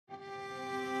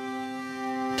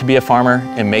To be a farmer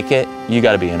and make it, you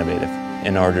got to be innovative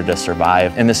in order to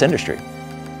survive in this industry.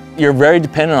 You're very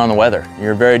dependent on the weather.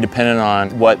 You're very dependent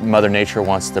on what Mother Nature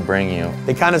wants to bring you.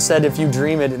 They kind of said if you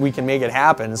dream it, we can make it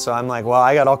happen. So I'm like, well,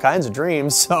 I got all kinds of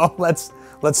dreams, so let's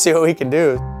see what we can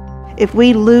do. If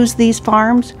we lose these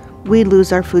farms, we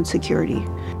lose our food security.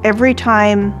 Every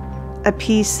time a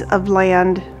piece of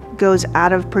land goes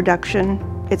out of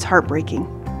production, it's heartbreaking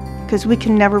because we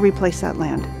can never replace that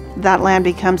land. That land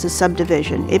becomes a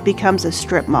subdivision, it becomes a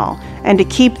strip mall. And to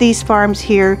keep these farms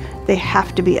here, they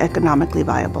have to be economically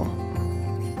viable.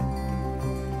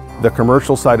 The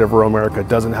commercial side of rural America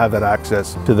doesn't have that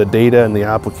access to the data and the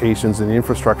applications and the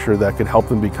infrastructure that could help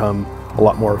them become a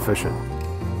lot more efficient.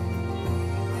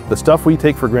 The stuff we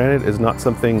take for granted is not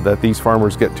something that these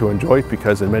farmers get to enjoy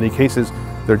because in many cases,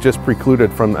 they're just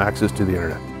precluded from access to the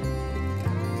internet.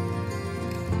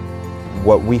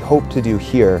 What we hope to do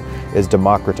here is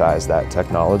democratize that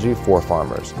technology for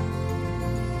farmers.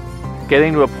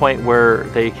 Getting to a point where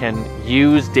they can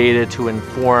use data to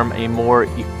inform a more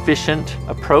efficient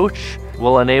approach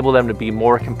will enable them to be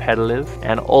more competitive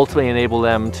and ultimately enable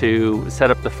them to set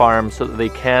up the farm so that they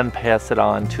can pass it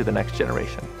on to the next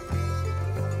generation.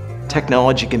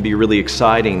 Technology can be really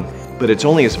exciting, but it's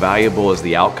only as valuable as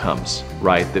the outcomes,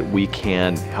 right, that we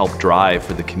can help drive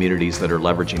for the communities that are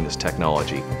leveraging this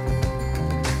technology.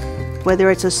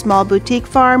 Whether it's a small boutique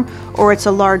farm or it's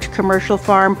a large commercial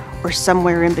farm or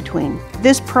somewhere in between.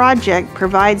 This project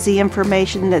provides the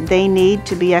information that they need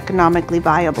to be economically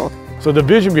viable. So the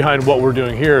vision behind what we're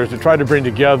doing here is to try to bring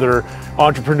together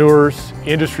entrepreneurs,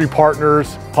 industry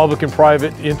partners, public and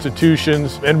private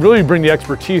institutions, and really bring the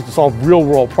expertise to solve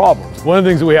real-world problems. One of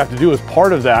the things that we have to do as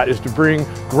part of that is to bring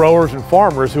growers and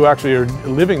farmers who actually are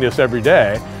living this every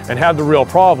day and have the real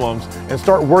problems and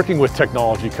start working with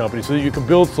technology companies so that you can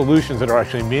build solutions that are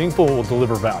actually meaningful and will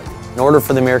deliver value. In order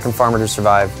for the American farmer to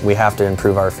survive, we have to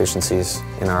improve our efficiencies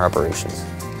in our operations.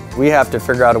 We have to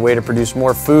figure out a way to produce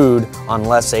more food on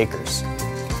less acres.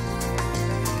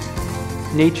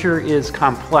 Nature is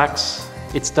complex,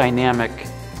 it's dynamic,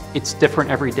 it's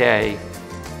different every day.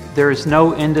 There is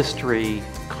no industry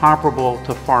comparable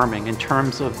to farming in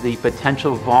terms of the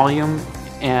potential volume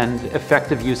and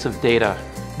effective use of data.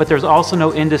 But there's also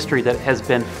no industry that has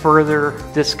been further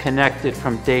disconnected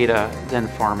from data than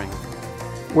farming.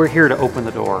 We're here to open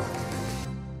the door.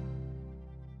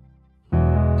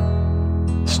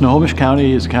 Snohomish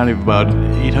County is a county of about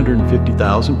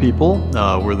 850,000 people.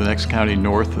 We're the next county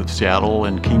north of Seattle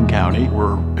and King County.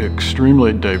 We're an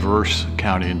extremely diverse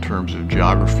county in terms of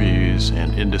geographies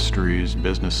and industries,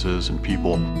 businesses, and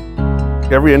people.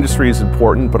 Every industry is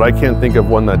important, but I can't think of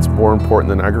one that's more important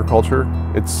than agriculture.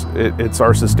 It's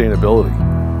our sustainability.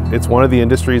 It's one of the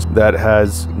industries that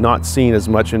has not seen as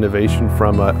much innovation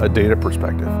from a data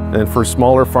perspective. And for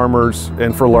smaller farmers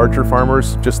and for larger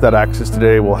farmers, just that access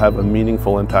today will have a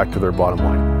meaningful impact to their bottom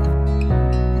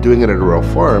line. Doing it at a real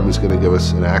farm is going to give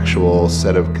us an actual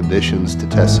set of conditions to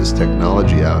test this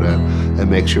technology out in and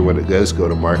make sure when it does go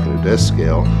to market and does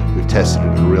scale, we've tested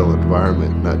it in a real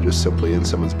environment, not just simply in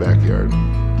someone's backyard.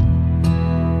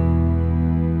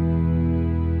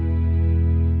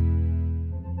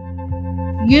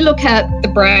 You look at the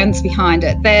brands behind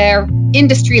it. They're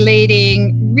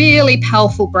industry-leading, really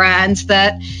powerful brands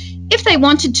that, if they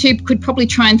wanted to, could probably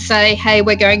try and say, hey,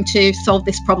 we're going to solve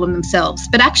this problem themselves.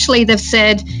 But actually, they've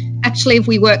said, actually, if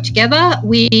we work together,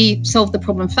 we solve the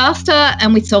problem faster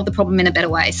and we solve the problem in a better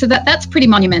way. So that's pretty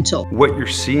monumental. What you're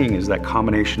seeing is that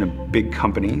combination of big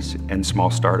companies and small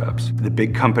startups. The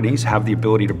big companies have the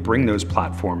ability to bring those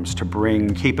platforms, to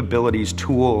bring capabilities,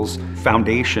 tools,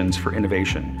 foundations for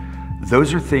innovation.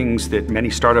 Those are things that many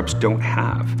startups don't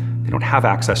have. They don't have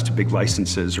access to big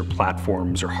licenses or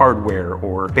platforms or hardware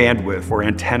or bandwidth or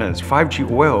antennas.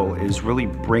 5G Oil is really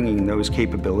bringing those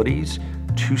capabilities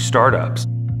to startups.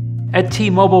 At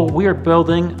T-Mobile, we are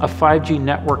building a 5G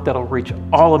network that'll reach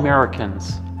all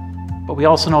Americans. But we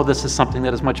also know this is something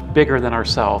that is much bigger than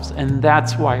ourselves, and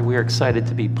that's why we're excited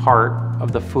to be part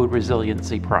of the Food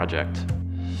Resiliency Project.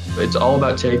 It's all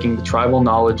about taking the tribal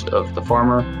knowledge of the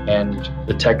farmer and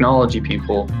the technology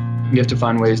people. You have to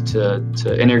find ways to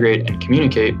integrate and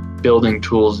communicate, building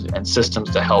tools and systems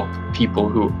to help people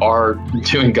who are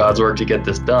doing God's work to get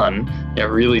this done,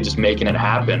 really just making it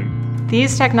happen.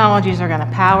 These technologies are going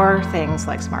to power things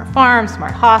like smart farms,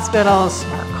 smart hospitals,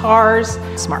 smart cars,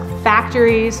 smart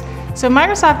factories. So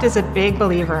Microsoft is a big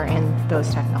believer in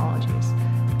those technologies.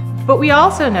 But we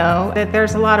also know that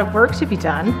there's a lot of work to be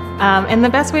done, and the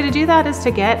best way to do that is to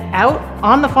get out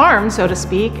on the farm, so to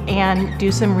speak, and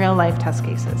do some real-life test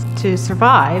cases. To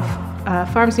survive,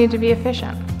 farms need to be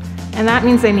efficient, and that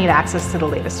means they need access to the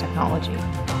latest technology.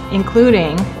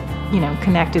 including,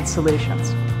 connected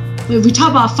solutions. When we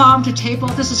talk about farm to table,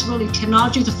 this is really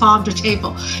technology to farm to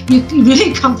table. You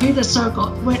really complete the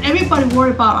circle. When everybody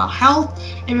worried about our health,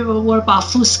 everybody worried about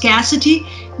food scarcity,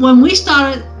 when we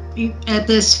started at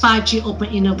this 5G Open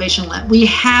Innovation Lab, we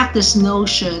have this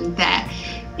notion that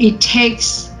it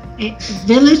takes a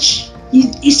village.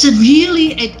 It's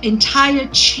really an entire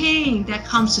chain that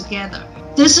comes together.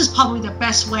 This is probably the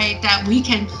best way that we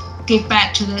can give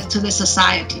back to the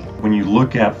society. When you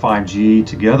look at 5G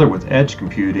together with edge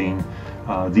computing,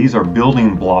 these are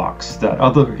building blocks that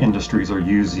other industries are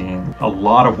using. A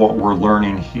lot of what we're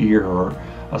learning here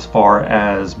as far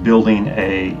as building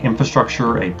a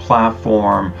infrastructure, a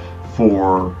platform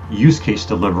for use case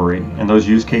delivery, and those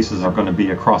use cases are going to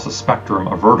be across a spectrum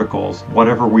of verticals.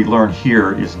 Whatever we learn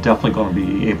here is definitely going to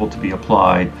be able to be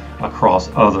applied across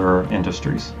other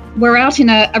industries. We're out in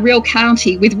a real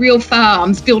county with real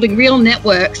farms, building real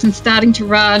networks and starting to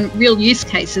run real use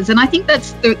cases. And I think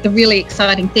that's the really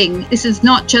exciting thing. This is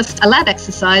not just a lab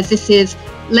exercise. This is,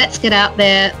 let's get out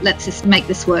there, let's just make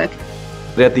this work.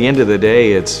 At the end of the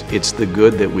day, it's the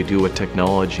good that we do with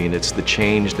technology, and it's the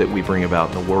change that we bring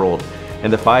about in the world.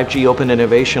 And the 5G Open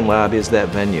Innovation Lab is that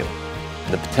venue.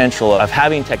 The potential of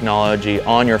having technology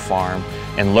on your farm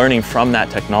and learning from that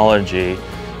technology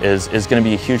is going to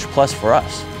be a huge plus for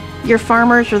us. Your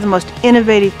farmers are the most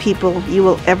innovative people you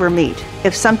will ever meet.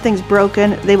 If something's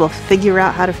broken, they will figure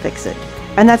out how to fix it.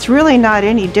 And that's really not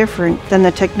any different than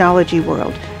the technology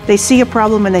world. They see a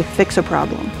problem and they fix a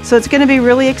problem. So it's going to be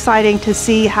really exciting to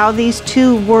see how these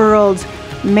two worlds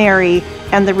marry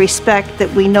and the respect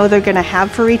that we know they're going to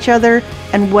have for each other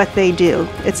and what they do.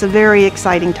 It's a very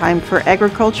exciting time for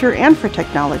agriculture and for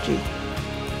technology.